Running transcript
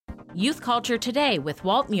Youth Culture Today with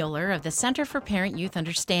Walt Mueller of the Center for Parent-Youth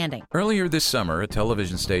Understanding. Earlier this summer, a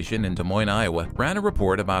television station in Des Moines, Iowa, ran a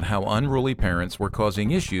report about how unruly parents were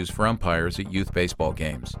causing issues for umpires at youth baseball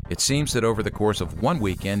games. It seems that over the course of one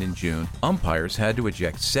weekend in June, umpires had to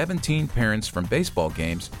eject 17 parents from baseball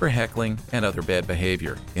games for heckling and other bad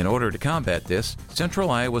behavior. In order to combat this,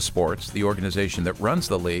 Central Iowa Sports, the organization that runs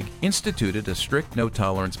the league, instituted a strict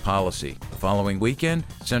no-tolerance policy. The following weekend,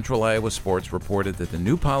 Central Iowa Sports reported that the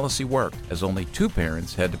new policy worked, as only 2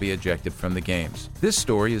 parents had to be ejected from the games. This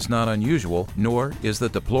story is not unusual, nor is the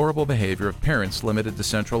deplorable behavior of parents limited to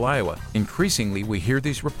Central Iowa. Increasingly, we hear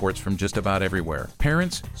these reports from just about everywhere.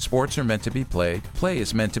 Parents, sports are meant to be played. Play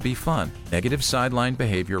is meant to be fun. Negative sideline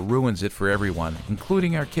behavior ruins it for everyone,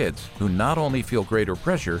 including our kids, who not only feel greater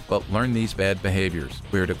pressure, but learn these bad behaviors.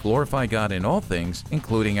 We are to glorify God in all things,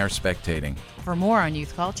 including our spectating. For more on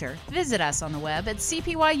youth culture, visit us on the web at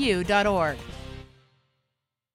cpyu.org.